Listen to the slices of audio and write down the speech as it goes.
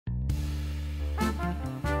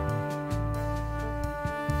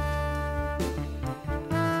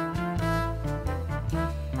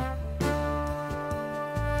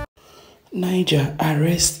Niger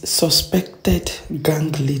arrests suspected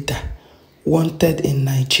gang leader wanted in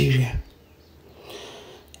Nigeria.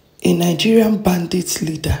 A Nigerian bandit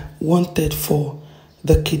leader wanted for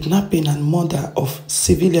the kidnapping and murder of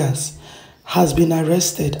civilians has been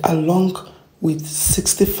arrested along with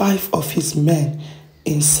 65 of his men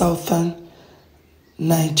in southern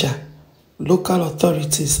Niger, local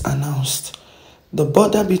authorities announced. The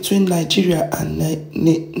border between Nigeria and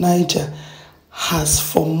Niger has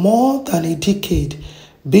for more than a decade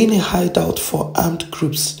been a hideout for armed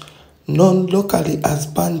groups known locally as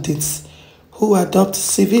bandits who adopt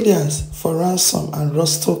civilians for ransom and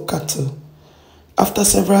rustle cattle. After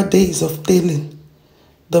several days of tailing,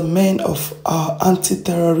 the men of our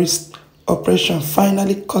anti-terrorist operation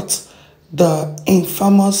finally caught the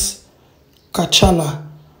infamous Kachala,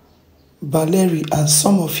 Baleri and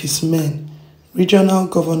some of his men, Regional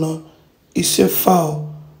Governor Issoufou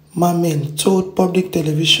Mamman told public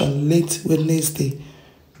television late Wednesday,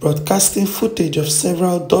 broadcasting footage of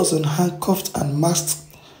several dozen handcuffed and masked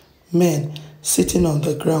men sitting on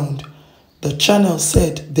the ground. The channel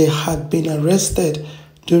said they had been arrested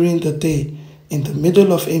during the day in the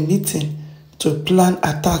middle of a meeting to plan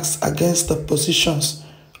attacks against the positions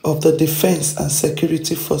of the defense and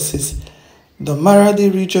security forces. The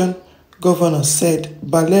Maradi region governor said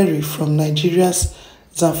Baleri from Nigeria's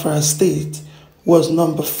Zamfara state was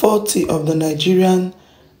number 40 of the Nigerian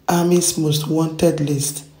Army's most wanted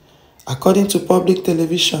list. According to public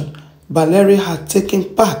television, Baleri had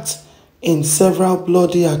taken part in several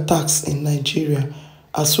bloody attacks in Nigeria,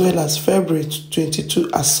 as well as February 22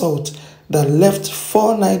 assault that left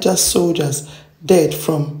 4 Niger soldiers dead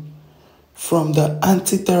from the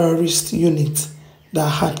anti-terrorist unit that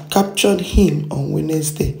had captured him on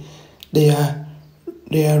Wednesday. They are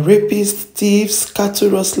rapists, thieves, cattle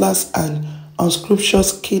rustlers, and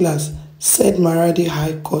unscrupulous killers, said Maradi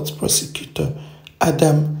High Court prosecutor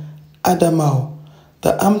Adam Adamau.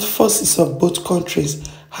 The armed forces of both countries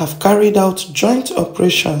have carried out joint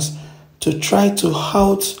operations to try to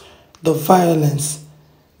halt the violence.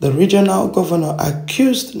 The regional governor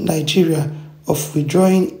accused Nigeria of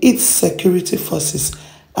withdrawing its security forces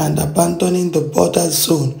and abandoning the border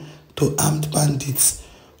zone to armed bandits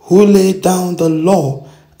who lay down the law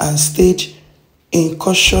and stage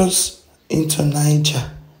incursions into Niger.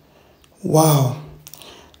 Wow,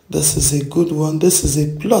 this is a good one. This is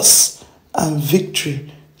a plus and victory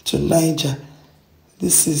to Niger.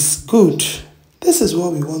 This is good. This is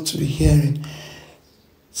what we want to be hearing.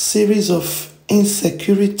 Series of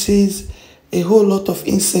insecurities, a whole lot of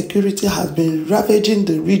insecurity has been ravaging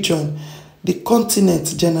the region, the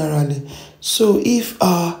continent generally. So if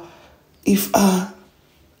our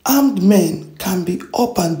armed men can be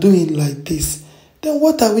up and doing like this, then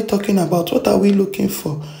what are we talking about? What are we looking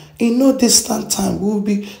for? In no distant time, we will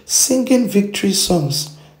be singing victory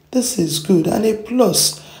songs. This is good and a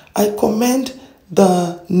plus. I commend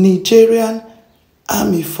the Nigerian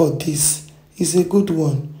army for this. It's a good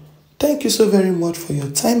one. Thank you so very much for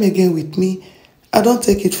your time again with me. I don't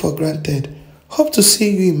take it for granted. Hope to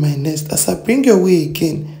see you in my next as I bring your way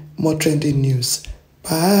again more trending news.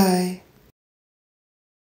 Bye.